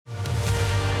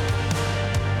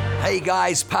Hey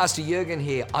guys, Pastor Jurgen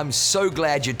here. I'm so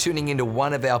glad you're tuning into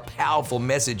one of our powerful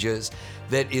messages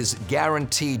that is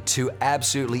guaranteed to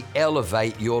absolutely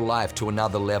elevate your life to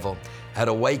another level. At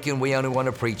Awaken, we only want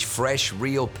to preach fresh,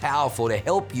 real, powerful to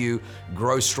help you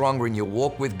grow stronger in your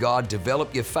walk with God,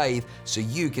 develop your faith so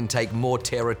you can take more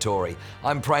territory.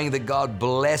 I'm praying that God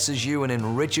blesses you and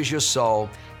enriches your soul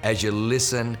as you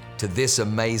listen to this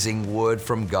amazing word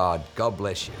from God. God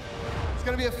bless you. It's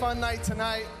going to be a fun night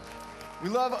tonight. We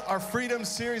love our Freedom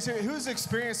Series here. Who's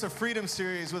experienced a Freedom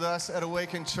Series with us at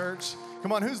Awaken Church?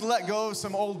 Come on, who's let go of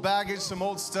some old baggage, some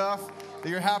old stuff that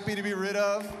you're happy to be rid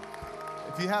of?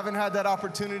 If you haven't had that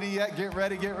opportunity yet, get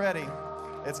ready, get ready.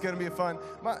 It's going to be fun.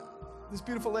 This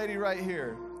beautiful lady right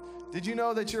here, did you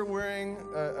know that you're wearing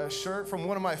a shirt from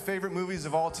one of my favorite movies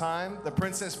of all time, The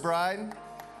Princess Bride?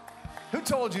 Who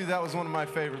told you that was one of my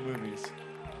favorite movies?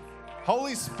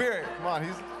 Holy Spirit, come on,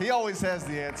 he always has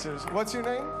the answers. What's your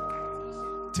name?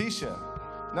 Tisha.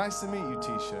 Nice to meet you,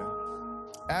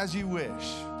 Tisha. As you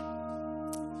wish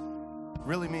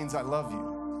really means I love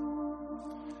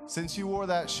you. Since you wore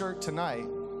that shirt tonight,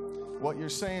 what you're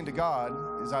saying to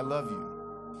God is I love you.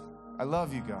 I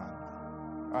love you, God.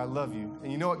 I love you. And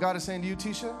you know what God is saying to you,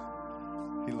 Tisha?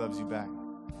 He loves you back.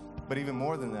 But even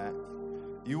more than that,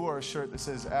 you wore a shirt that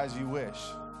says as you wish.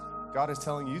 God is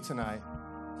telling you tonight,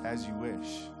 as you wish.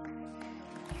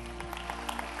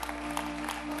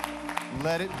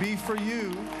 Let it be for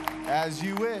you as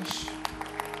you wish.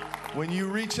 When you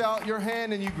reach out your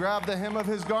hand and you grab the hem of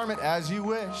his garment, as you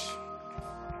wish.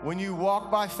 When you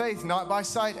walk by faith, not by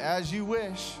sight, as you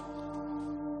wish.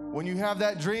 When you have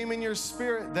that dream in your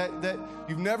spirit that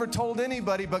you've never told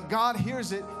anybody, but God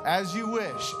hears it, as you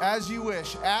wish, as you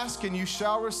wish. Ask and you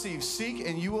shall receive. Seek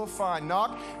and you will find.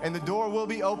 Knock and the door will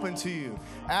be open to you.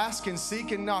 Ask and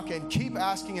seek and knock and keep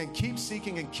asking and keep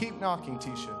seeking and keep knocking,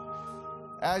 Tisha.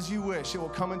 As you wish, it will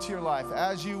come into your life.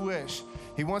 As you wish.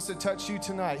 He wants to touch you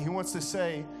tonight. He wants to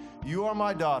say, you are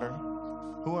my daughter,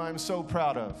 who I am so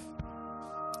proud of.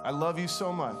 I love you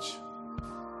so much.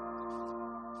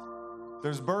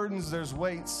 There's burdens, there's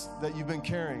weights that you've been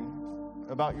carrying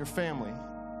about your family,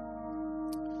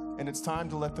 and it's time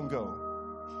to let them go.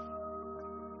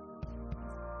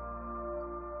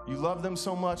 You love them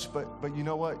so much, but you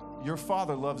know what? Your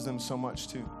Father loves them so much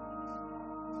too.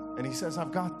 And he says,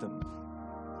 I've got them.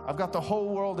 I've got the whole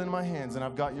world in my hands, and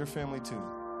I've got your family too.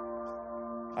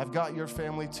 I've got your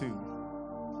family too.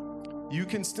 You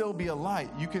can still be a light.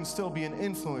 You can still be an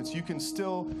influence. You can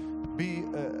still be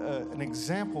an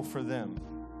example for them.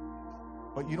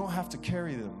 But you don't have to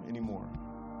carry them anymore.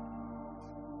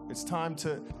 It's time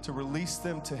to release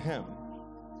them to him.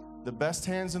 The best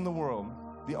hands in the world,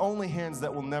 the only hands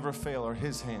that will never fail are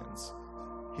his hands.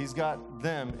 He's got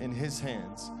them in his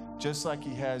hands, just like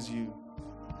he has you.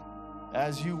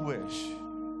 As you wish,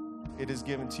 it is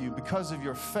given to you. Because of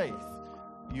your faith,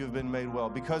 you have been made well.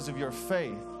 Because of your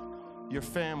faith, your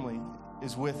family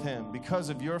is with him. Because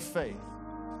of your faith,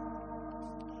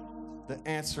 the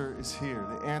answer is here.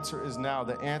 The answer is now.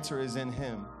 The answer is in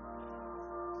him.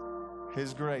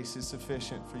 His grace is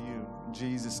sufficient for you. In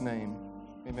Jesus' name,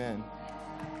 amen.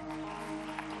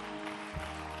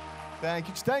 Thank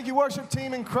you. Thank you, worship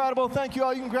team. Incredible. Thank you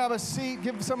all. You can grab a seat.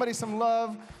 Give somebody some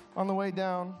love on the way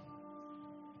down.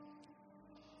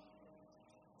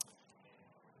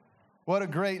 What a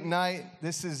great night.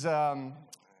 This is a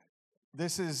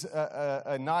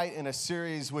night in a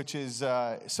series which is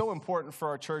so important for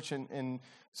our church and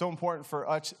so important for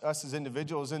us as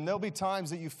individuals. And there'll be times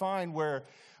that you find where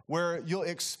you'll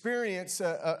experience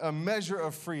a measure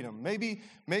of freedom. Maybe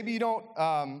you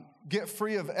don't get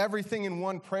free of everything in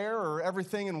one prayer or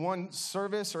everything in one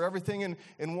service or everything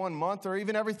in 1 month or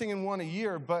even everything in a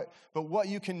year. But what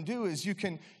you can do is you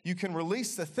can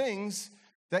release the things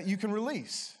that you can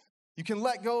release. You can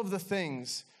let go of the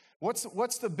things.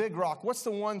 What's the big rock? What's the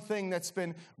one thing that's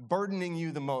been burdening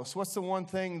you the most? What's the one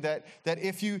thing that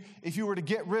if you were to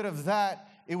get rid of that,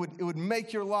 it would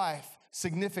make your life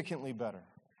significantly better?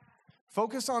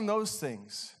 Focus on those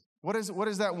things. What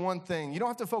is that one thing? You don't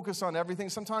have to focus on everything.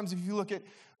 Sometimes if you look at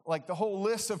like the whole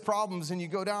list of problems and you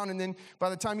go down and then by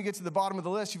the time you get to the bottom of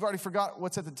the list, you've already forgot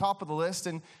what's at the top of the list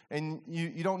and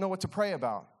you don't know what to pray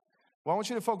about. Well, I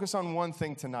want you to focus on one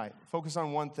thing tonight. Focus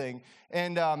on one thing.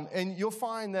 And you'll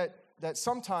find that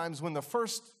sometimes when the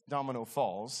first domino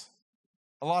falls,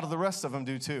 a lot of the rest of them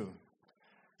do too.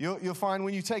 You'll find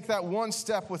when you take that one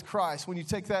step with Christ, when you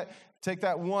take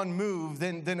that one move,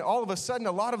 then all of a sudden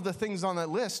a lot of the things on that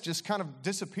list just kind of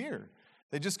disappear.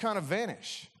 They just kind of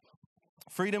vanish.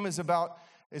 Freedom is about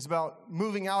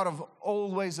moving out of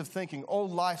old ways of thinking,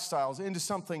 old lifestyles into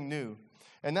something new.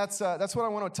 And that's what I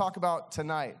want to talk about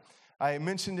tonight. I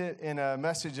mentioned it in a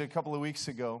message a couple of weeks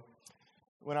ago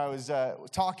when I was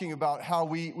talking about how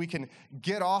we can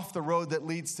get off the road that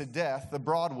leads to death, the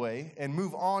broad way, and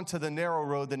move on to the narrow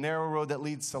road that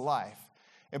leads to life.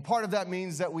 And part of that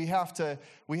means that we have to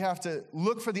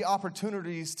look for the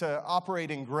opportunities to operate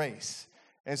in grace.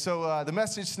 And so the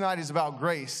message tonight is about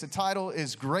grace. The title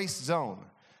is Grace Zone.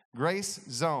 Grace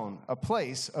Zone, a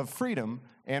place of freedom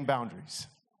and boundaries.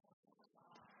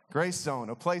 Grace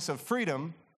Zone, a place of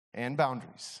freedom and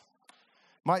boundaries.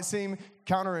 Might seem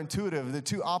counterintuitive, the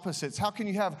two opposites. How can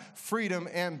you have freedom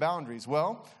and boundaries?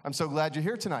 Well, I'm so glad you're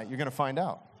here tonight. You're going to find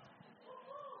out.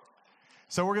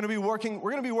 So we're going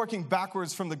to be working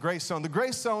backwards from the grace zone. The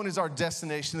grace zone is our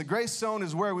destination. The grace zone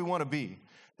is where we want to be.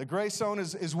 The grace zone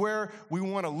is where we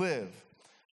want to live.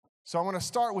 So I want to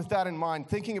start with that in mind,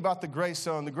 thinking about the grace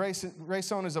zone. The grace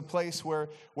zone is a place where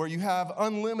you have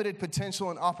unlimited potential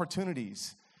and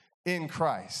opportunities in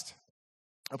Christ.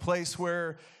 A place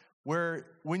where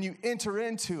when you enter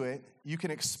into it, you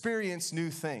can experience new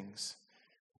things.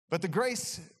 But the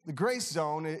grace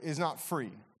zone is not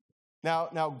free.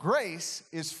 Now, grace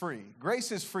is free.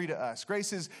 Grace is free to us.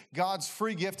 Grace is God's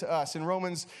free gift to us. In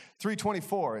Romans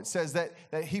 3:24, it says that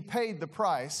he paid the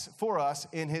price for us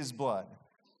in his blood.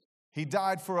 He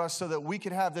died for us so that we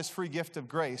could have this free gift of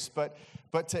grace. But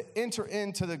to enter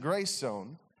into the grace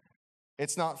zone,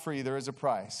 it's not free. There is a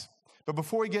price. But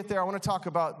before we get there, I want to talk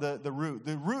about the root.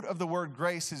 The root of the word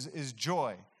grace is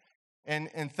joy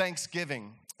and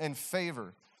thanksgiving and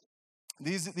favor.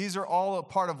 These are all a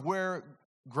part of where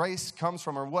grace comes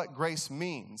from, or what grace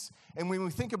means. And when we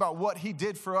think about what he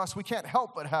did for us, we can't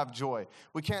help but have joy.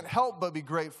 We can't help but be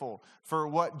grateful for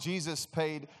what Jesus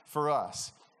paid for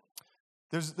us.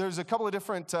 There's a couple of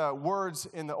different words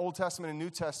in the Old Testament and New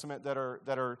Testament that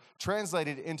are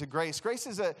translated into grace. Grace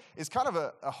is kind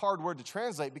of a hard word to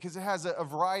translate because it has a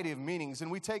variety of meanings.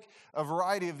 And we take a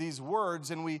variety of these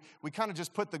words and we kind of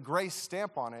just put the grace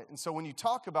stamp on it. And so when you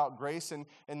talk about grace and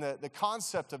the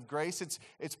concept of grace,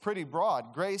 it's pretty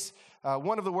broad. Grace,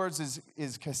 one of the words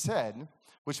is chesed,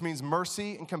 which means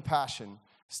mercy and compassion,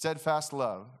 steadfast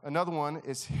love. Another one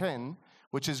is hin,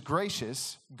 which is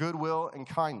gracious, goodwill, and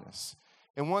kindness.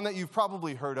 And one that you've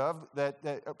probably heard of that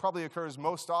probably occurs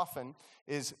most often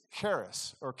is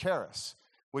charis,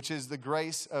 which is the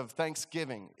grace of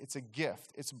thanksgiving. It's a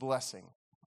gift. It's blessing.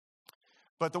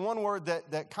 But the one word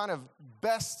that kind of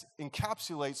best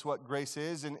encapsulates what grace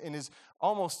is and is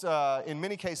almost, in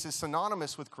many cases,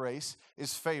 synonymous with grace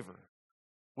is favor.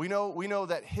 We know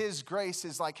that his grace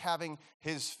is like having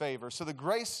his favor. So the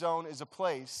grace zone is a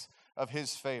place of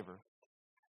his favor.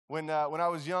 When I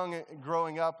was young and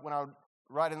growing up, when I would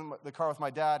ride in the car with my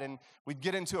dad, and we'd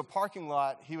get into a parking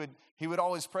lot, he would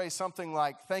always pray something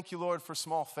like, "Thank you, Lord, for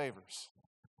small favors."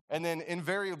 And then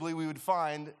invariably we would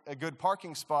find a good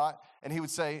parking spot, and he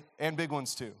would say, "And big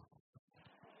ones too."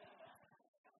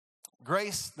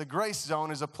 The grace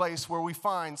zone is a place where we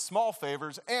find small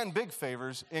favors and big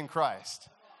favors in Christ.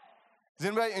 Does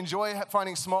anybody enjoy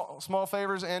finding small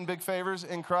favors and big favors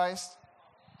in Christ?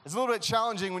 It's a little bit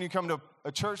challenging when you come to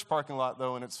a church parking lot,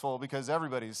 though, and it's full, because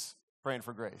everybody's praying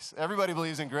for grace. Everybody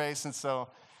believes in grace, and so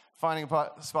finding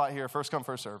a spot here, first come,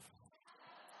 first serve.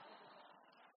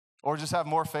 Or just have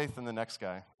more faith than the next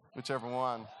guy, whichever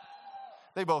one.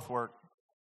 They both work.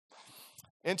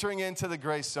 Entering into the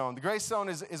grace zone. The grace zone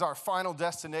is our final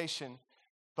destination,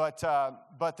 but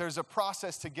there's a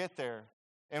process to get there.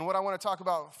 And what I want to talk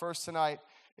about first tonight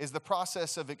is the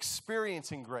process of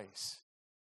experiencing grace.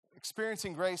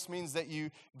 Experiencing grace means that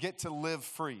you get to live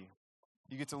free.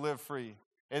 You get to live free.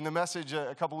 In the message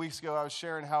a couple weeks ago, I was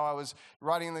sharing how I was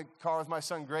riding in the car with my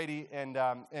son Grady, and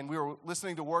we were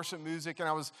listening to worship music, and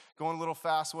I was going a little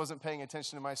fast, wasn't paying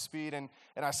attention to my speed, and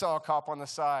I saw a cop on the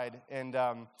side, and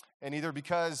either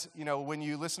because, when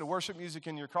you listen to worship music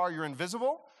in your car, you're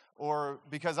invisible, or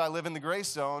because I live in the grace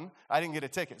zone, I didn't get a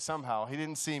ticket somehow. He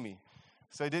didn't see me.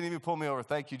 So he didn't even pull me over.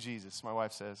 Thank you, Jesus, my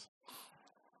wife says.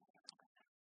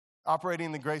 Operating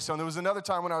in the grace zone. There was another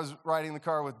time when I was riding the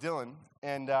car with Dylan,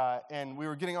 and we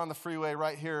were getting on the freeway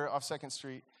right here off 2nd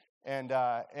Street, and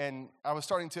I was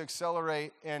starting to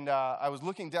accelerate, and I was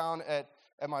looking down at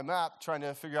my map trying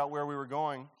to figure out where we were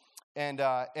going,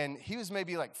 and he was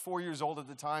maybe like 4 years old at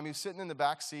the time. He was sitting in the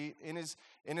back seat in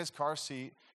his car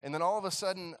seat, and then all of a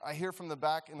sudden I hear from the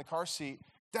back in the car seat,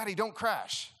 "Daddy, don't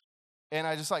crash." And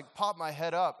I just popped my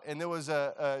head up, and there was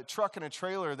a truck and a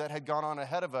trailer that had gone on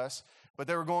ahead of us, but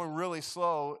they were going really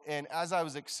slow, and as I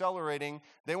was accelerating,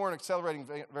 they weren't accelerating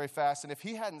very fast, and if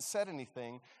he hadn't said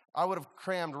anything, I would have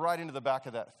crammed right into the back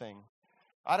of that thing.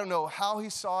 I don't know how he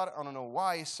saw it, I don't know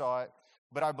why he saw it,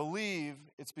 but I believe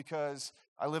it's because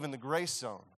I live in the grace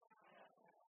zone.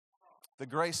 the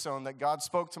grace zone, that God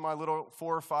spoke to my little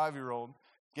 4 or 5-year-old,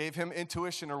 gave him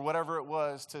intuition or whatever it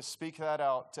was to speak that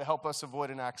out to help us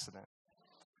avoid an accident.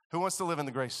 Who wants to live in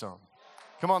the grace zone?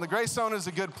 Come on, the grace zone is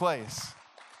a good place.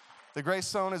 The grace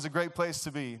zone is a great place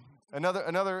to be.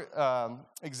 Another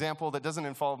example that doesn't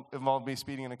involve me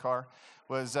speeding in a car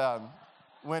was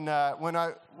when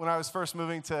I was first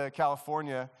moving to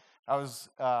California. I was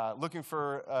looking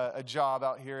for a job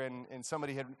out here, and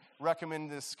somebody had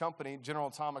recommended this company, General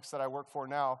Atomics, that I work for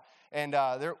now. And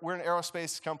we're an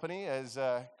aerospace company, as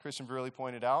Christian Verrilli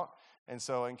pointed out. And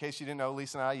so in case you didn't know,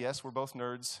 Lisa and I, yes, we're both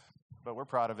nerds, but we're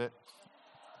proud of it.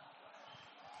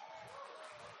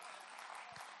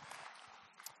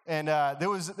 And there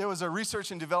was a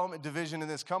research and development division in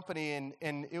this company,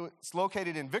 and it's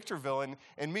located in Victorville.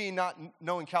 And me not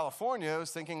knowing California, I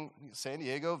was thinking San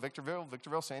Diego, Victorville,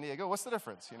 San Diego. What's the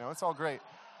difference? You know, it's all great.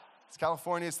 It's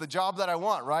California. It's the job that I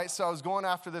want, right? So I was going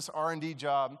after this R&D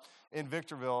job in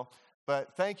Victorville.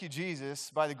 But thank you, Jesus.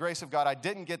 By the grace of God, I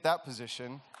didn't get that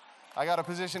position. I got a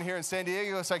position here in San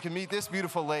Diego so I could meet this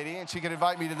beautiful lady, and she could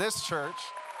invite me to this church.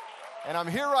 And I'm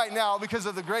here right now because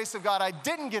of the grace of God. I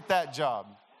didn't get that job.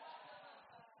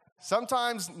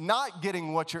 Sometimes not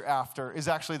getting what you're after is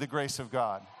actually the grace of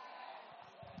God.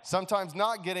 Sometimes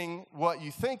not getting what you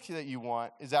think that you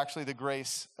want is actually the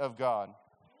grace of God.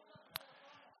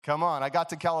 Come on, I got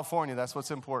to California. That's what's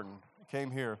important. I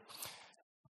came here.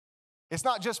 It's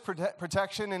not just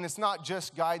protection, and it's not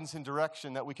just guidance and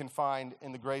direction that we can find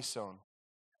in the grace zone.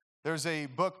 There's a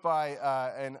book by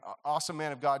an awesome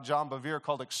man of God, John Bevere,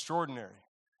 called Extraordinary.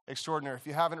 Extraordinary. If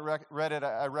you haven't read it,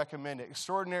 I recommend it.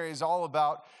 Extraordinary is all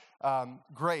about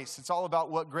grace. It's all about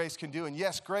what grace can do. And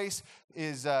yes, grace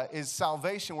is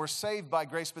salvation. We're saved by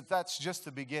grace, but that's just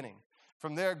the beginning.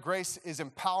 From there, grace is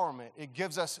empowerment. It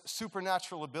gives us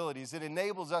supernatural abilities. It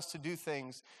enables us to do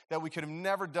things that we could have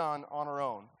never done on our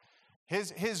own.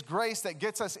 His grace that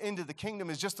gets us into the kingdom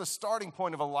is just the starting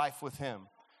point of a life with him.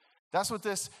 That's what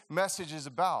this message is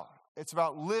about. It's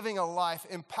about living a life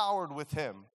empowered with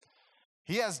him.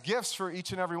 He has gifts for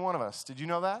each and every one of us. Did you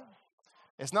know that?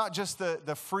 It's not just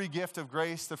the free gift of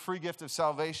grace, the free gift of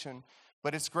salvation,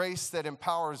 but it's grace that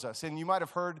empowers us. And you might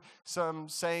have heard some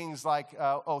sayings like,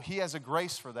 oh, he has a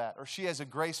grace for that, or she has a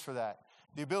grace for that.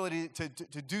 The ability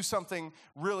to do something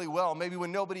really well, maybe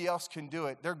when nobody else can do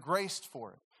it. They're graced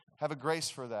for it, have a grace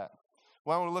for that.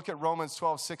 Well, I want to look at Romans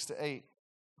 12:6-8. It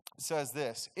says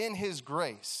this: in his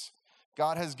grace,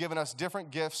 God has given us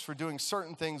different gifts for doing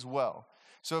certain things well.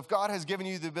 So if God has given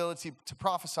you the ability to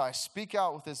prophesy, speak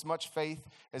out with as much faith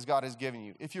as God has given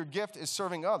you. If your gift is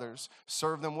serving others,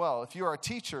 serve them well. If you are a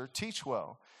teacher, teach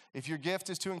well. If your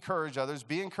gift is to encourage others,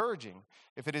 be encouraging.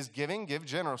 If it is giving, give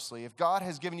generously. If God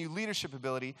has given you leadership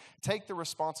ability, take the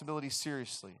responsibility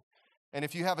seriously. And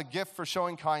if you have a gift for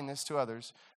showing kindness to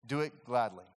others, do it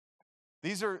gladly.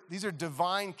 These are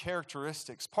divine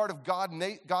characteristics, part of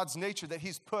God's nature that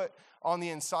he's put on the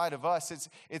inside of us.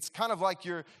 It's kind of like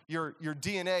your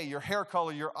DNA, your hair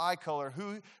color, your eye color,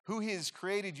 who he has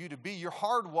created you to be. You're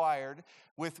hardwired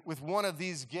with one of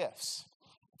these gifts.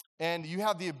 And you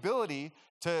have the ability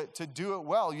to do it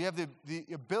well. You have the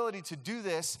ability to do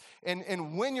this.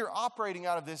 And when you're operating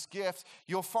out of this gift,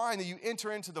 you'll find that you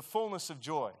enter into the fullness of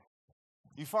joy.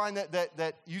 You find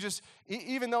that you just,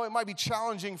 even though it might be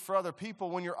challenging for other people,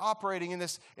 when you're operating in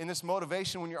this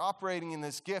motivation, when you're operating in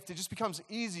this gift, it just becomes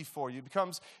easy for you.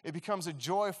 It becomes a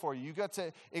joy for you. You got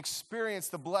to experience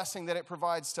the blessing that it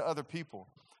provides to other people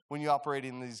when you operate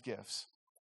in these gifts.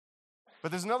 But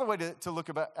there's another way to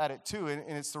look at it too, and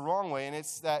it's the wrong way, and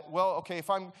it's that, well, okay, if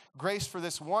I'm graced for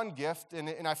this one gift,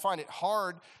 and I find it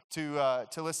hard to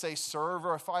let's say, serve,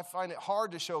 or if I find it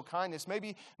hard to show kindness,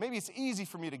 maybe it's easy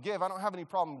for me to give. I don't have any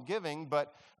problem giving,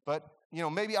 but you know,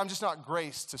 maybe I'm just not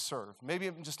graced to serve. Maybe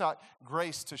I'm just not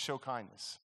graced to show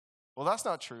kindness. Well, that's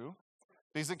not true,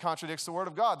 because it contradicts the Word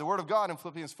of God. The Word of God in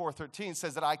Philippians 4:13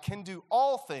 says that I can do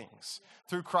all things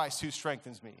through Christ who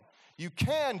strengthens me. You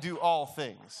can do all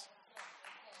things.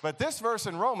 But this verse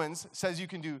in Romans says you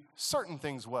can do certain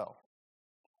things well.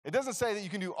 It doesn't say that you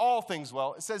can do all things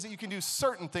well. It says that you can do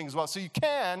certain things well. So you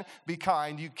can be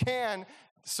kind, you can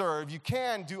serve, you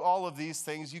can do all of these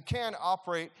things, you can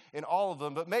operate in all of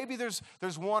them, but maybe there's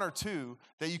one or two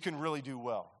that you can really do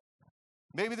well.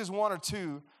 Maybe there's one or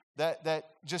two that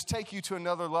just take you to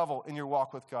another level in your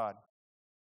walk with God.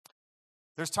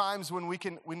 There's times when we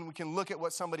can look at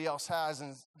what somebody else has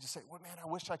and just say, well, man, I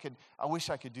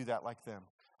wish I could do that like them.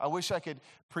 I wish I could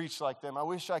preach like them. I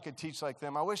wish I could teach like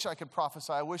them. I wish I could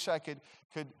prophesy. I wish I could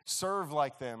serve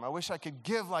like them. I wish I could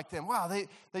give like them. Wow,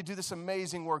 they do this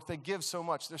amazing work. They give so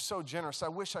much. They're so generous. I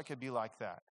wish I could be like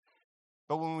that.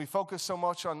 But when we focus so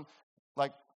much on,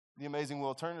 like, the amazing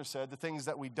Will Turner said, the things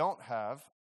that we don't have,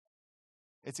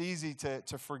 it's easy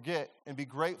to forget and be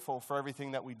grateful for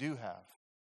everything that we do have.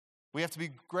 We have to be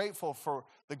grateful for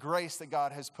the grace that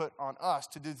God has put on us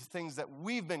to do the things that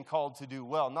we've been called to do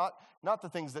well, not the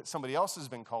things that somebody else has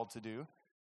been called to do.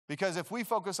 Because if we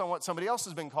focus on what somebody else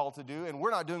has been called to do and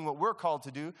we're not doing what we're called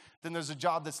to do, then there's a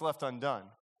job that's left undone.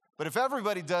 But if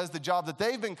everybody does the job that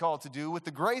they've been called to do with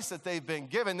the grace that they've been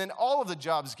given, then all of the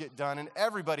jobs get done and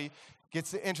everybody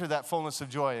gets to enter that fullness of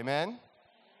joy. Amen?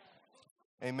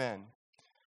 Amen.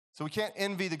 So we can't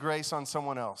envy the grace on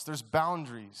someone else. There's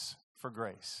boundaries for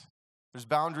grace. There's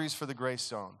boundaries for the grace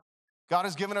zone. God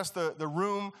has given us the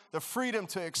room, the freedom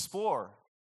to explore.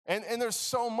 And there's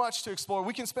so much to explore.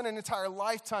 We can spend an entire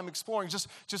lifetime exploring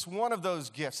just one of those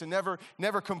gifts and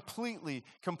never completely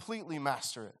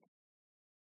master it.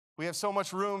 We have so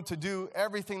much room to do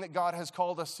everything that God has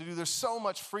called us to do. There's so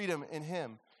much freedom in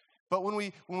Him. But when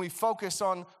we focus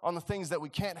on the things that we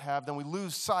can't have, then we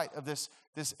lose sight of this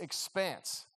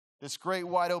expanse, this great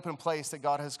wide open place that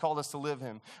God has called us to live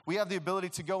in. We have the ability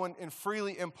to go and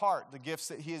freely impart the gifts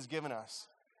that He has given us.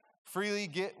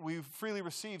 We freely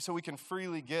receive so we can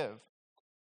freely give.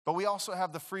 But we also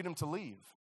have the freedom to leave.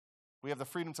 We have the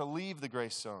freedom to leave the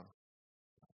grace zone.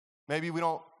 Maybe we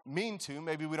don't mean to,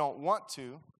 maybe we don't want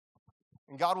to.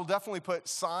 And God will definitely put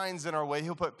signs in our way.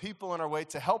 He'll put people in our way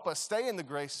to help us stay in the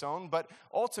grace zone, but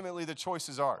ultimately the choice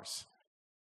is ours.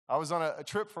 I was on a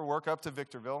trip for work up to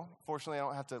Victorville. Fortunately, I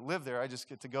don't have to live there. I just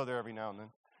get to go there every now and then.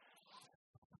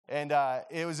 And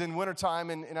it was in wintertime,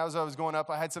 and as I was going up,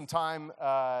 I had some time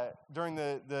during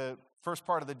the first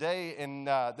part of the day, and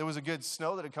there was a good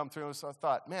snow that had come through, so I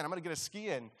thought, man, I'm going to get a ski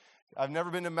in. I've never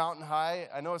been to Mountain High.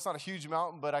 I know it's not a huge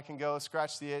mountain, but I can go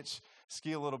scratch the itch,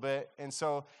 ski a little bit. And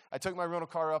so I took my rental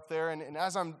car up there, and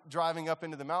as I'm driving up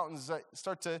into the mountains, I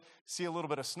start to see a little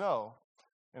bit of snow.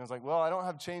 And I was like, well, I don't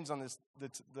have chains on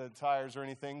the tires or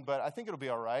anything, but I think it'll be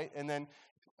all right. And then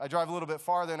I drive a little bit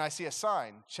farther, and I see a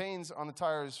sign, chains on the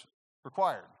tires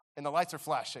required, and the lights are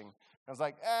flashing. I was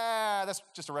like, that's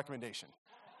just a recommendation.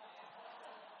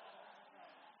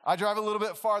 I drive a little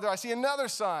bit farther, I see another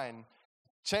sign,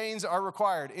 chains are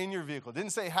required in your vehicle.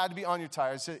 Didn't say it had to be on your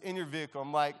tires, it said in your vehicle.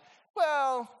 I'm like,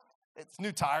 well, it's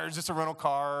new tires, it's a rental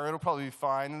car, it'll probably be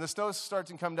fine. And the snow starts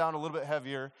to come down a little bit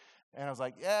heavier. And I was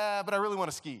like, yeah, but I really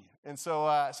want to ski. And so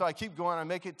I keep going. I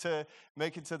make it to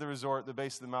the resort, the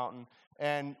base of the mountain.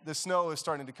 And the snow is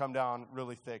starting to come down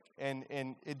really thick. And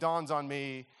it dawns on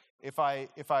me, if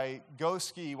I go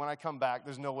ski, when I come back,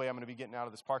 there's no way I'm going to be getting out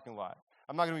of this parking lot.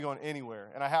 I'm not going to be going anywhere.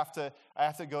 And I have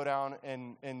to go down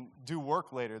and do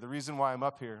work later, the reason why I'm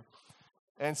up here.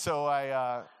 And so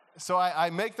I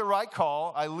make the right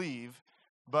call. I leave.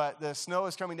 But the snow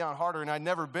is coming down harder, and I'd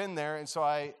never been there, and so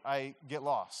I get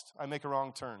lost. I make a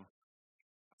wrong turn.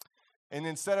 And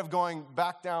instead of going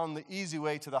back down the easy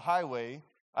way to the highway,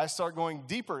 I start going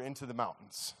deeper into the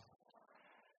mountains.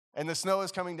 And the snow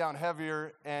is coming down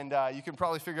heavier, and you can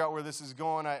probably figure out where this is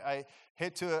going. I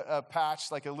hit to a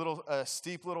patch, like a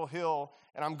steep little hill,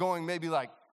 and I'm going maybe like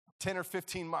 10 or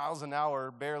 15 miles an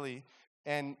hour, barely,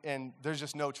 and there's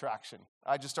just no traction.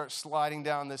 I just start sliding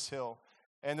down this hill.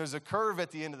 And there's a curve at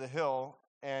the end of the hill,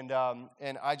 and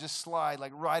I just slide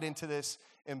like right into this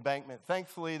embankment.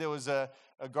 Thankfully, there was a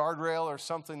guardrail or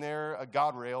something there, a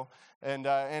God rail, and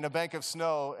a bank of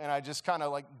snow, and I just kind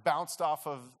of like bounced off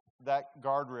of that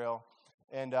guardrail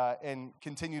and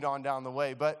continued on down the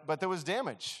way. But there was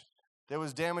damage. There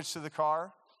was damage to the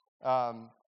car,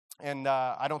 and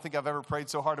I don't think I've ever prayed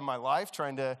so hard in my life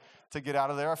trying to get out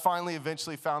of there. I finally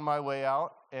eventually found my way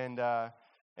out,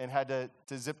 and had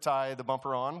to zip tie the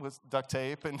bumper on with duct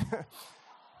tape. And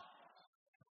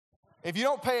if you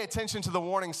don't pay attention to the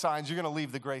warning signs, you're going to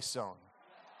leave the grace zone.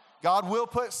 God will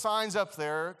put signs up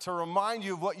there to remind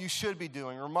you of what you should be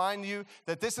doing, remind you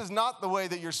that this is not the way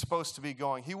that you're supposed to be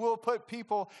going. He will put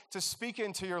people to speak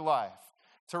into your life,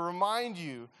 to remind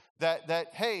you that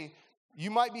hey, you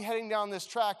might be heading down this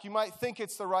track. You might think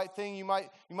it's the right thing. You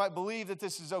might believe that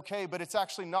this is okay, but it's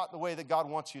actually not the way that God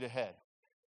wants you to head.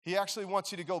 He actually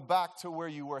wants you to go back to where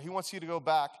you were. He wants you to go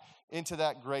back into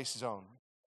that grace zone.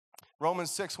 Romans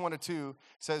 6:1-2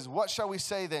 says, "What shall we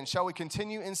say then? Shall we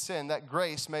continue in sin that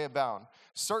grace may abound?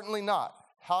 Certainly not.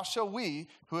 How shall we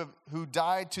who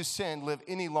died to sin live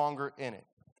any longer in it?"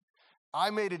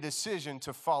 I made a decision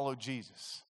to follow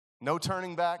Jesus. No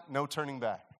turning back, no turning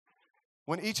back.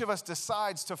 When each of us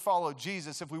decides to follow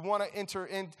Jesus, if we want to enter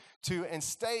into and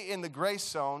stay in the grace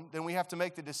zone, then we have to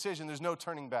make the decision. There's no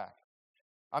turning back.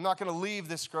 I'm not going to leave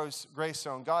this grace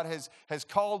zone. God has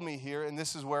called me here, and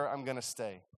this is where I'm going to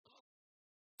stay.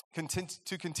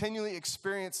 To continually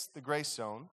experience the grace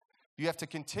zone, You have to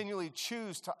continually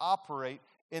choose to operate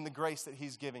in the grace that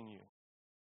he's giving you.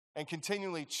 And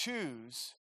continually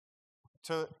choose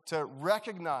to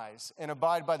recognize and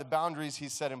abide by the boundaries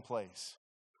he's set in place.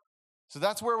 So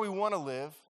that's where we want to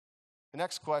live. The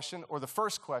next question, or the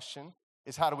first question,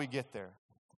 is how do we get there?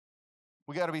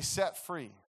 We got to be set free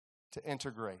to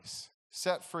enter grace.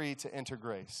 Set free to enter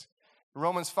grace.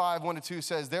 Romans 5, 1-2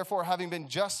 says, therefore, having been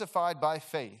justified by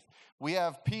faith, we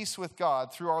have peace with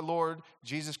God through our Lord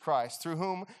Jesus Christ, through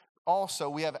whom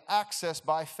also we have access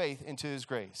by faith into his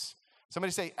grace. Somebody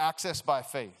say access by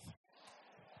faith.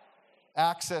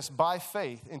 Access by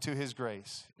faith into his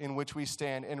grace, in which we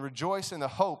stand and rejoice in the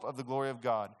hope of the glory of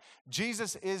God.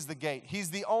 Jesus is the gate. He's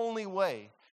the only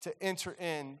way to enter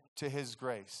into his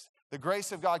grace. The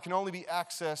grace of God can only be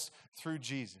accessed through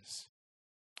Jesus.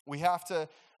 We have to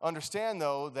understand,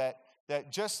 though, that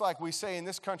just like we say in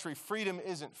this country, freedom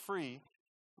isn't free,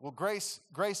 well, grace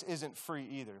isn't free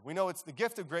either. We know it's the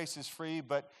gift of grace is free,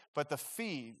 but the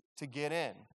fee to get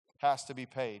in has to be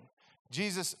paid.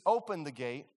 Jesus opened the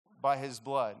gate by his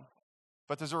blood,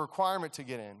 but there's a requirement to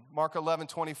get in. Mark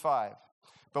 11:25.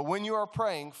 But when you are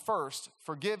praying, first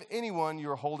forgive anyone you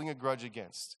are holding a grudge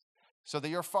against, so that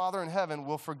your Father in heaven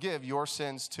will forgive your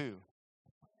sins too.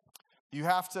 You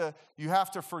have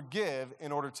to forgive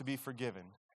in order to be forgiven.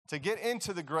 To get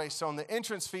into the grace zone, the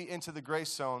entrance fee into the grace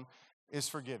zone is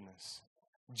forgiveness.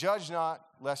 Judge not,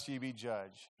 lest ye be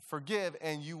judged. Forgive,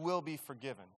 and you will be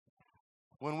forgiven.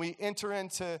 When we enter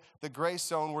into the grace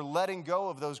zone, we're letting go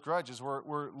of those grudges.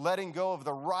 We're letting go of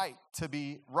the right to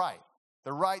be right,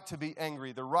 the right to be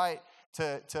angry, the right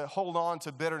to hold on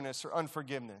to bitterness or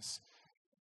unforgiveness.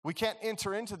 We can't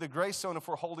enter into the grace zone if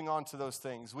we're holding on to those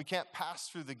things. We can't pass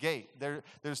through the gate.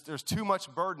 There's too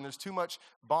much burden. There's too much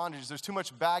bondage. There's too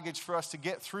much baggage for us to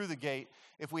get through the gate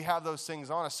if we have those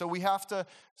things on us. So we have to,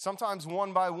 sometimes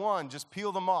one by one, just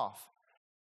peel them off.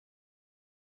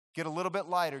 Get a little bit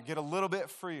lighter. Get a little bit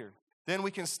freer. Then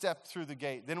we can step through the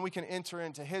gate. Then we can enter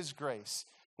into his grace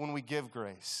when we give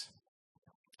grace.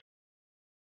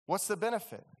 What's the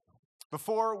benefit?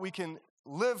 Before we can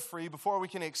live free, before we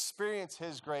can experience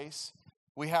his grace,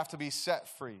 we have to be set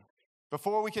free.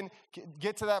 Before we can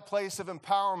get to that place of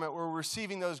empowerment where we're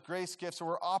receiving those grace gifts or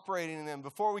we're operating in them,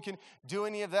 before we can do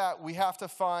any of that, we have to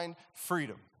find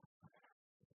freedom.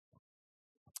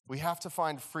 We have to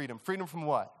find freedom. Freedom from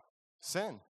what?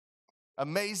 Sin.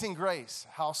 Amazing grace,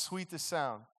 how sweet the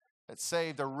sound that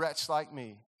saved a wretch like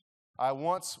me. I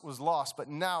once was lost, but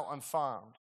now I'm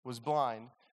found. Was blind,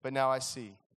 but now I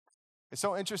see. It's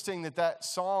so interesting that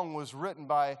song was written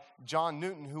by John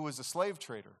Newton, who was a slave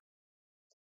trader.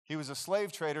 He was a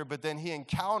slave trader, but then he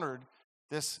encountered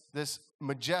this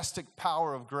majestic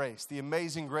power of grace, the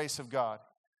amazing grace of God.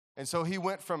 And so he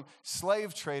went from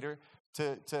slave trader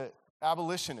to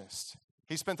abolitionist.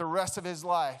 He spent the rest of his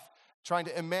life trying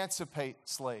to emancipate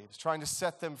slaves, trying to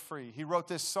set them free. He wrote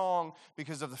this song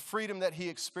because of the freedom that he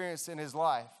experienced in his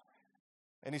life.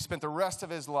 And he spent the rest of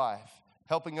his life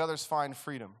helping others find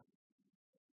freedom.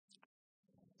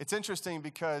 It's interesting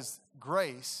because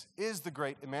grace is the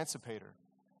great emancipator.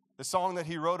 The song that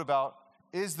he wrote about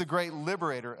is the great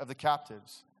liberator of the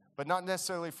captives, but not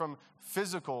necessarily from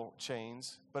physical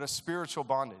chains, but a spiritual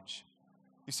bondage.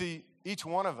 You see, each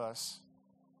one of us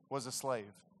was a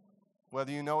slave.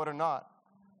 Whether you know it or not,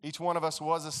 each one of us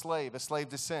was a slave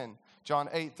to sin. John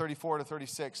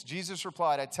 8:34-36. Jesus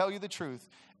replied, I tell you the truth,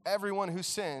 everyone who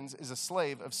sins is a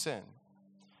slave of sin.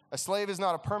 A slave is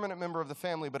not a permanent member of the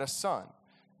family, but a son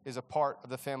is a part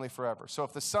of the family forever. So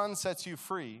if the Son sets you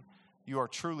free, you are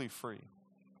truly free.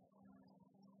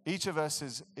 Each of us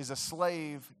is a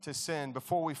slave to sin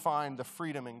before we find the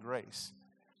freedom and grace.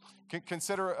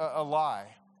 Consider a lie.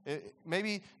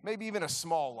 Maybe even a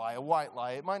small lie, a white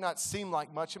lie. It might not seem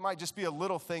like much. It might just be a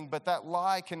little thing, but that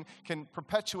lie can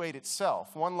perpetuate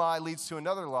itself. One lie leads to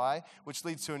another lie, which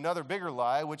leads to another bigger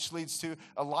lie, which leads to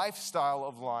a lifestyle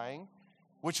of lying,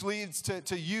 which leads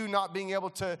to you not being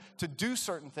able to do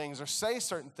certain things or say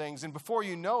certain things. And before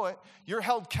you know it, you're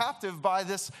held captive by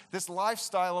this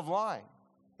lifestyle of lying.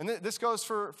 And this goes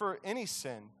for any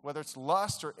sin, whether it's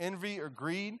lust or envy or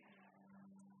greed,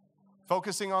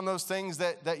 focusing on those things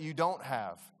that you don't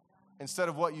have instead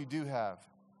of what you do have.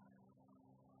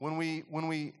 When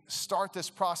we start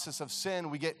this process of sin,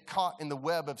 we get caught in the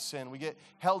web of sin. We get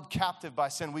held captive by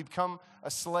sin. We become a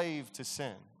slave to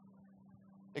sin.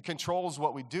 It controls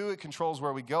what we do. It controls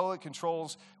where we go. It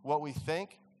controls what we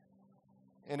think.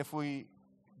 And if we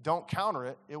don't counter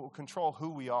it, it will control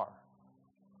who we are.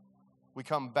 We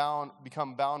become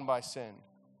bound by sin.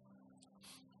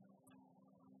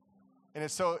 And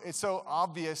it's so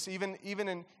obvious,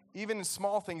 even even in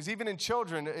small things, even in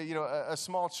children. A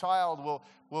small child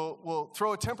will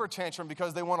throw a temper tantrum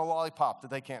because they want a lollipop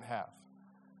that they can't have.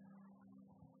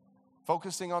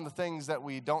 Focusing on the things that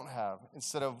we don't have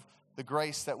instead of the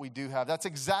grace that we do have. That's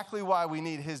exactly why we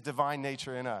need his divine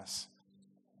nature in us.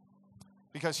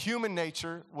 Because human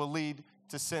nature will lead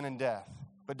to sin and death.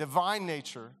 But divine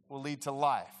nature will lead to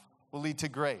life, will lead to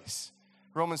grace.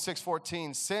 Romans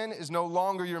 6:14, sin is no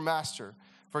longer your master,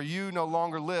 for you no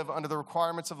longer live under the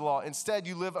requirements of the law. Instead,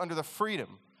 you live under the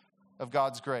freedom of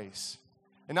God's grace.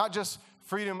 And not just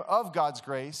freedom of God's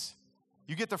grace,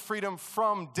 you get the freedom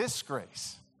from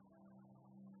disgrace.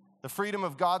 The freedom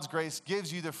of God's grace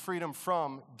gives you the freedom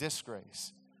from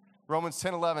disgrace. Romans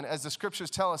 10:11, as the scriptures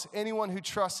tell us, anyone who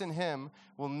trusts in him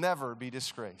will never be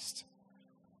disgraced.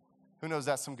 Who knows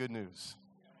that's some good news?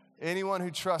 Anyone who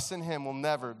trusts in him will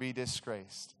never be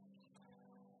disgraced.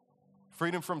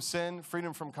 Freedom from sin,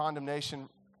 freedom from condemnation.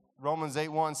 Romans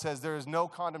 8:1 says there is no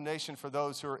condemnation for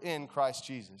those who are in Christ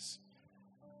Jesus.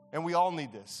 And we all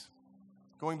need this.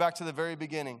 Going back to the very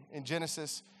beginning, in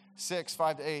Genesis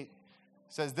 6:5-8,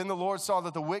 says, then the Lord saw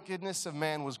that the wickedness of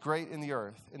man was great in the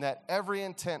earth, and that every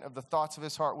intent of the thoughts of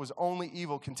his heart was only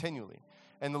evil continually.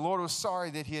 And the Lord was sorry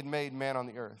that he had made man on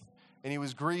the earth, and he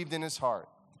was grieved in his heart.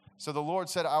 So the Lord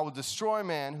said, I will destroy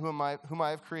man whom I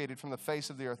have created from the face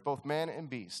of the earth, both man and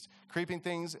beast, creeping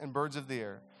things and birds of the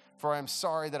air, for I am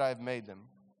sorry that I have made them.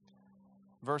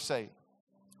 Verse 8,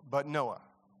 but Noah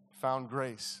found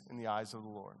grace in the eyes of the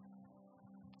Lord.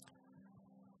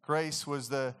 Grace was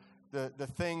the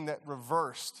thing that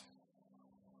reversed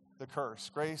the curse.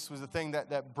 Grace was the thing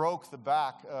that broke the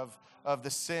back of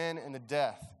the sin and the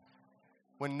death.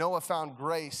 When Noah found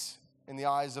grace in the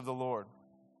eyes of the Lord.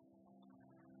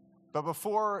 But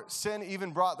before sin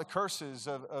even brought the curses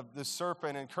of the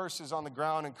serpent and curses on the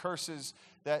ground and curses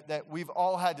that we've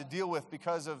all had to deal with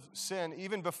because of sin,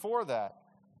 even before that,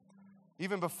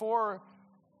 even before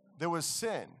there was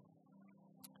sin,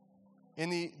 in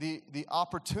the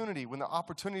opportunity, when the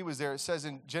opportunity was there, it says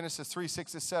in Genesis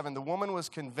 3:6-7, the woman was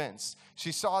convinced.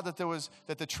 She saw that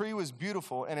the tree was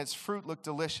beautiful and its fruit looked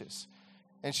delicious.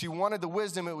 And she wanted the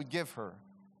wisdom it would give her,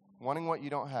 wanting what you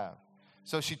don't have.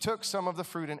 So she took some of the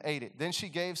fruit and ate it. Then she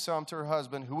gave some to her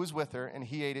husband who was with her, and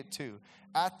he ate it too.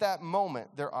 At that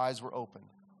moment, their eyes were opened.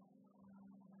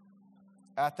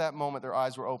 At that moment, their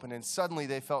eyes were opened, and suddenly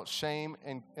they felt shame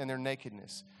and their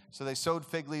nakedness. So they sewed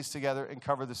fig leaves together and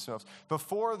covered themselves.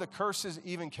 Before the curses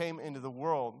even came into the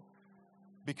world,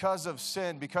 because of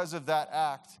sin, because of that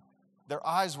act, their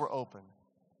eyes were open.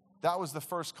 That was the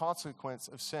first consequence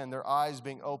of sin, their eyes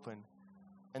being open.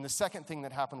 And the second thing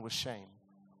that happened was shame.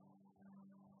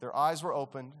 Their eyes were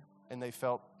opened and they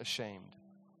felt ashamed.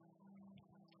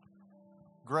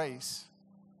 Grace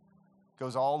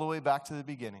goes all the way back to the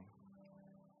beginning,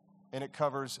 and it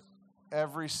covers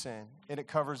every sin, and it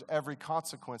covers every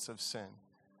consequence of sin.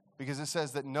 Because it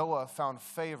says that Noah found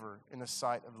favor in the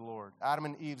sight of the Lord. Adam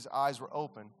and Eve's eyes were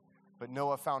open, but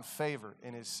Noah found favor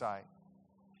in his sight.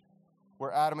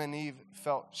 Where Adam and Eve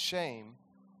felt shame,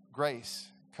 grace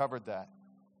covered that.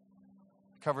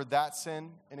 It covered that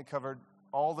sin, and it covered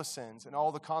all the sins and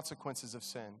all the consequences of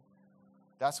sin.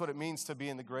 That's what it means to be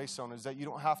in the grace zone, is that you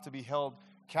don't have to be held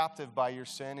captive by your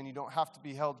sin, and you don't have to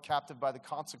be held captive by the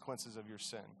consequences of your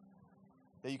sin.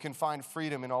 That you can find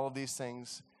freedom in all of these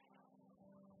things.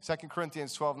 2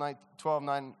 Corinthians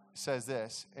 12:9 says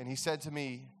this, and he said to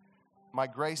me, my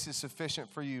grace is sufficient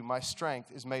for you. My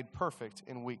strength is made perfect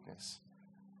in weakness.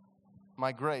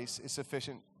 My grace is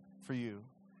sufficient for you.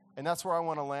 And that's where I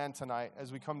want to land tonight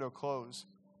as we come to a close.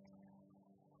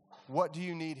 What do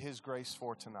you need his grace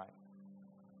for tonight?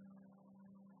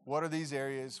 What are these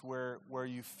areas where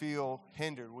you feel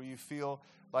hindered, where you feel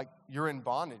like you're in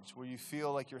bondage, where you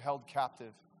feel like you're held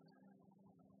captive?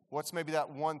 What's maybe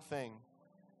that one thing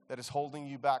that is holding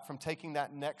you back from taking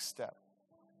that next step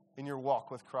in your walk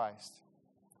with Christ?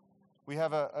 We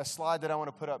have a slide that I want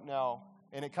to put up now,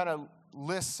 and it kind of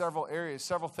lists several areas,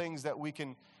 several things that we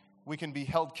can be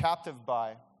held captive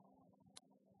by.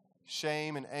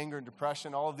 Shame and anger and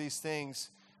depression, all of these things.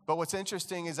 But what's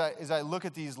interesting is I look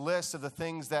at these lists of the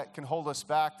things that can hold us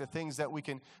back, the things that we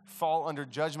can fall under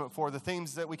judgment for, the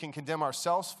things that we can condemn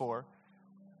ourselves for.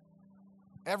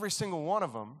 Every single one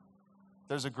of them,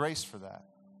 there's a grace for that.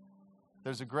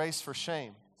 There's a grace for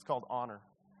shame. It's called honor.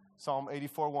 Psalm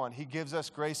 84:1, he gives us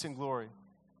grace and glory.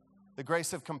 The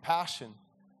grace of compassion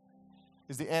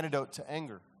is the antidote to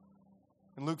anger.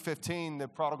 In Luke 15, the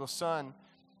prodigal son,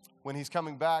 when he's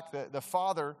coming back, the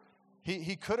father,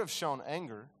 he could have shown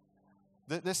anger.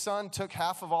 This son took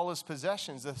half of all his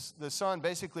possessions. The son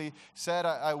basically said,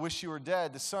 I wish you were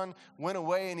dead. The son went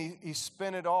away and he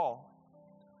spent it all.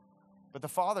 But the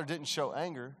Father didn't show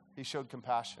anger. He showed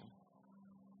compassion.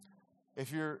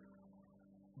 If you're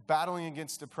battling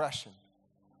against depression,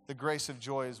 the grace of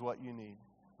joy is what you need.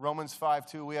 Romans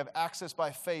 5:2, we have access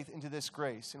by faith into this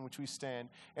grace in which we stand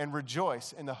and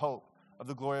rejoice in the hope of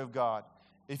the glory of God.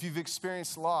 If you've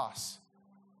experienced loss,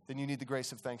 then you need the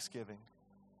grace of thanksgiving.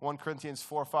 1 Corinthians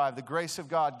 4:5, the grace of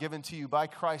God given to you by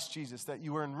Christ Jesus, that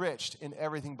you were enriched in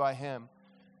everything by him.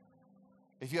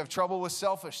 If you have trouble with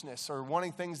selfishness or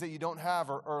wanting things that you don't have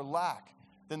or lack,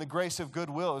 then the grace of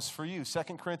goodwill is for you.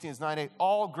 2 Corinthians 9:8,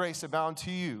 all grace abound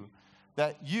to you,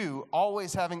 that you,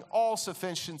 always having all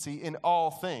sufficiency in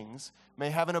all things, may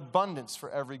have an abundance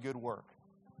for every good work.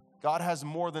 God has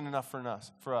more than enough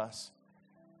for us.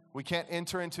 We can't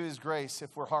enter into his grace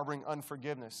if we're harboring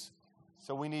unforgiveness.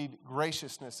 So we need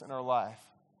graciousness in our life.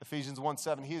 Ephesians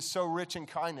 1:7, he is so rich in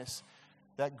kindness,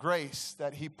 that grace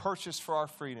that he purchased for our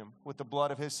freedom with the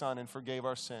blood of his Son and forgave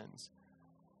our sins.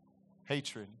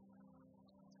 Hatred.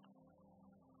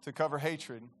 To cover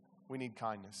hatred, we need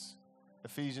kindness.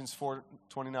 Ephesians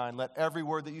 4:29, let every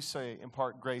word that you say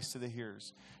impart grace to the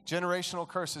hearers. Generational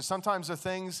curses. Sometimes the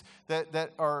things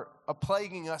that are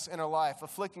plaguing us in our life,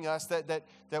 afflicting us, that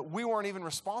we weren't even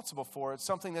responsible for. It's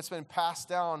something that's been passed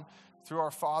down through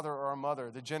our father or our mother,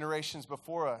 the generations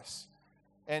before us.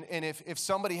 And if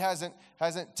somebody hasn't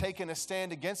taken a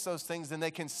stand against those things, then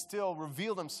they can still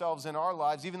reveal themselves in our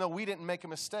lives, even though we didn't make a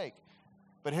mistake.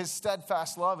 But his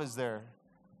steadfast love is there.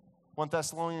 1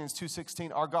 Thessalonians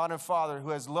 2:16, our God and Father who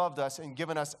has loved us and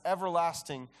given us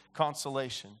everlasting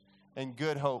consolation and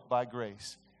good hope by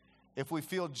grace. If we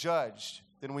feel judged,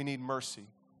 then we need mercy.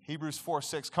 Hebrews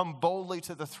 4:6, come boldly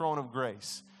to the throne of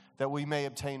grace that we may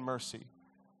obtain mercy.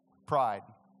 Pride.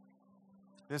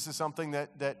 This is something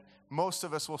that most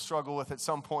of us will struggle with at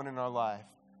some point in our life.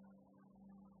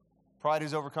 Pride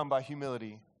is overcome by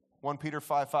humility. 1 Peter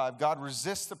 5:5, God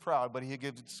resists the proud, but he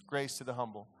gives grace to the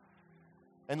humble.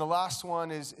 And the last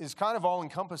one is kind of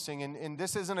all-encompassing, and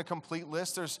this isn't a complete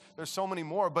list. There's so many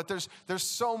more, but there's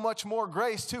so much more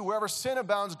grace too. Wherever sin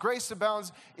abounds, grace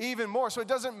abounds even more. So it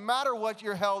doesn't matter what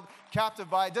you're held captive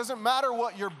by. It doesn't matter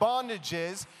what your bondage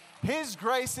is. His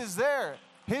grace is there.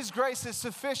 His grace is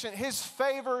sufficient. His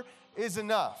favor is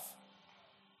enough.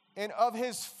 And of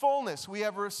his fullness we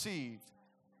have received.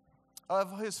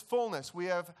 Of his fullness we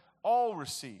have all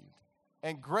received.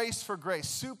 And grace for grace,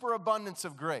 superabundance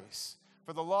of grace.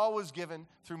 For the law was given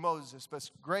through Moses, but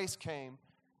grace came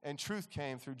and truth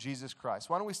came through Jesus Christ.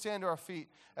 Why don't we stand to our feet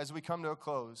as we come to a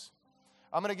close?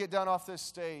 I'm going to get down off this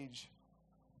stage,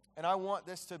 and I want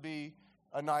this to be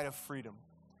a night of freedom.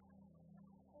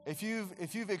 If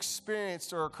you've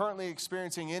experienced or are currently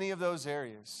experiencing any of those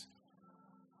areas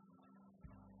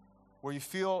where you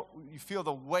feel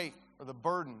the weight or the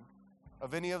burden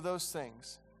of any of those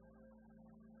things,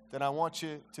 then I want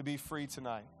you to be free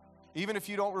tonight. Even if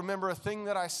you don't remember a thing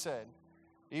that I said,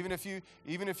 even if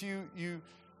you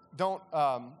don't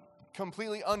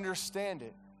completely understand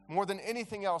it, more than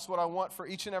anything else, what I want for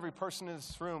each and every person in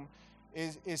this room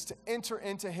is to enter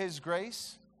into his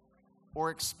grace or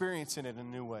experiencing it in a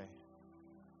new way.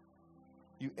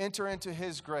 You enter into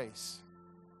his grace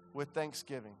with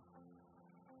thanksgiving.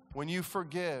 When you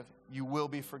forgive, you will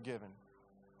be forgiven.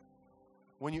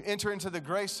 When you enter into the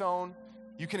grace zone,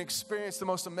 you can experience the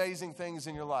most amazing things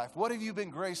in your life. What have you been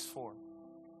graced for?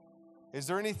 Is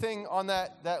there anything on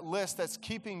that list that's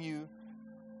keeping you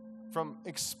from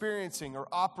experiencing or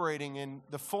operating in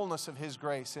the fullness of his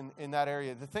grace in that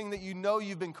area? The thing that you know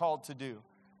you've been called to do.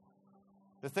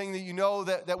 The thing that you know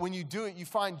that when you do it, you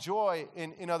find joy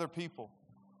in other people.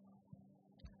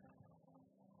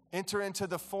 Enter into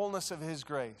the fullness of his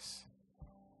grace.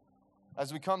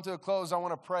 As we come to a close, I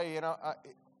want to pray, and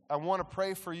I want to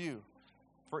pray for you,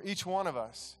 for each one of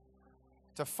us,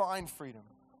 to find freedom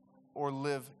or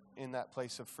live in that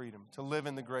place of freedom, to live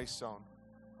in the grace zone.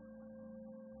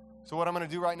 So what I'm going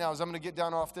to do right now is I'm going to get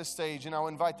down off this stage, and I'll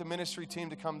invite the ministry team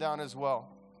to come down as well.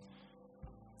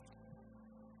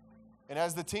 And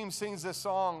as the team sings this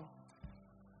song,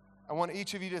 I want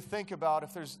each of you to think about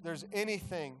if there's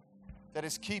anything that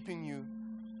is keeping you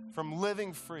from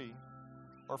living free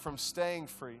or from staying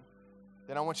free,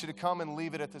 then I want you to come and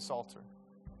leave it at this altar.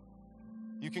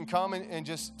 You can come and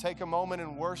just take a moment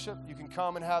and worship. You can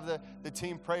come and have the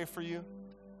team pray for you.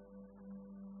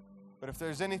 But if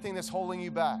there's anything that's holding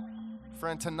you back,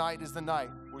 friend, tonight is the night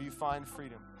where you find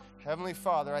freedom. Heavenly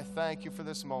Father, I thank you for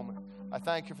this moment. I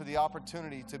thank you for the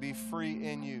opportunity to be free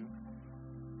in you.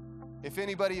 If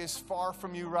anybody is far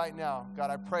from you right now,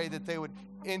 God, I pray that they would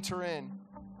enter in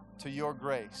to your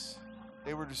grace.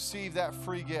 They would receive that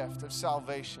free gift of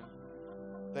salvation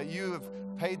that you have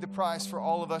paid the price for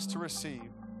all of us to receive.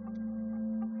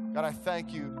 God, I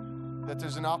thank you that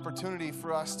there's an opportunity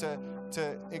for us to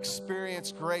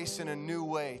experience grace in a new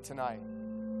way tonight.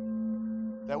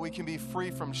 That we can be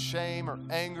free from shame or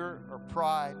anger or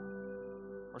pride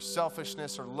or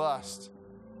selfishness or lust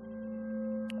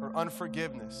or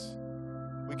unforgiveness.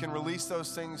 We can release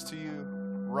those things to you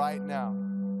right now.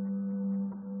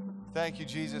 Thank you,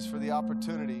 Jesus, for the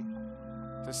opportunity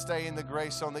to stay in the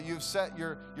grace zone, that you've set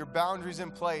your boundaries in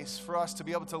place for us to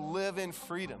be able to live in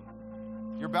freedom.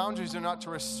 Your boundaries are not to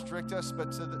restrict us,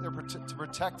 but to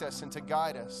protect us and to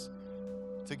guide us,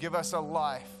 to give us a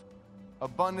life,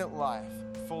 abundant life,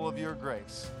 full of your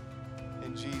grace.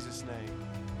 In Jesus' name,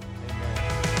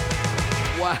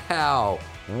 amen. Wow,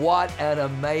 what an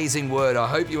amazing word. I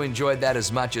hope you enjoyed that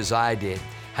as much as I did.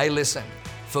 Hey, listen,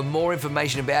 for more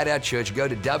information about our church, go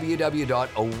to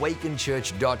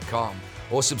www.awakenchurch.com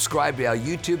or subscribe to our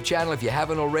YouTube channel if you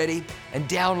haven't already, and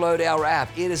download our app.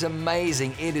 It is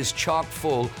amazing. It is chock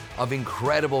full of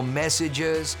incredible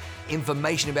messages,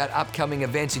 information about upcoming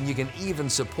events, and you can even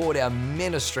support our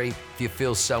ministry if you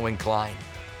feel so inclined.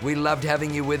 We loved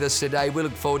having you with us today. We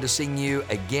look forward to seeing you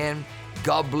again.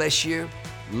 God bless you.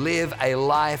 Live a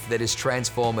life that is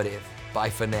transformative. Bye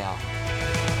for now.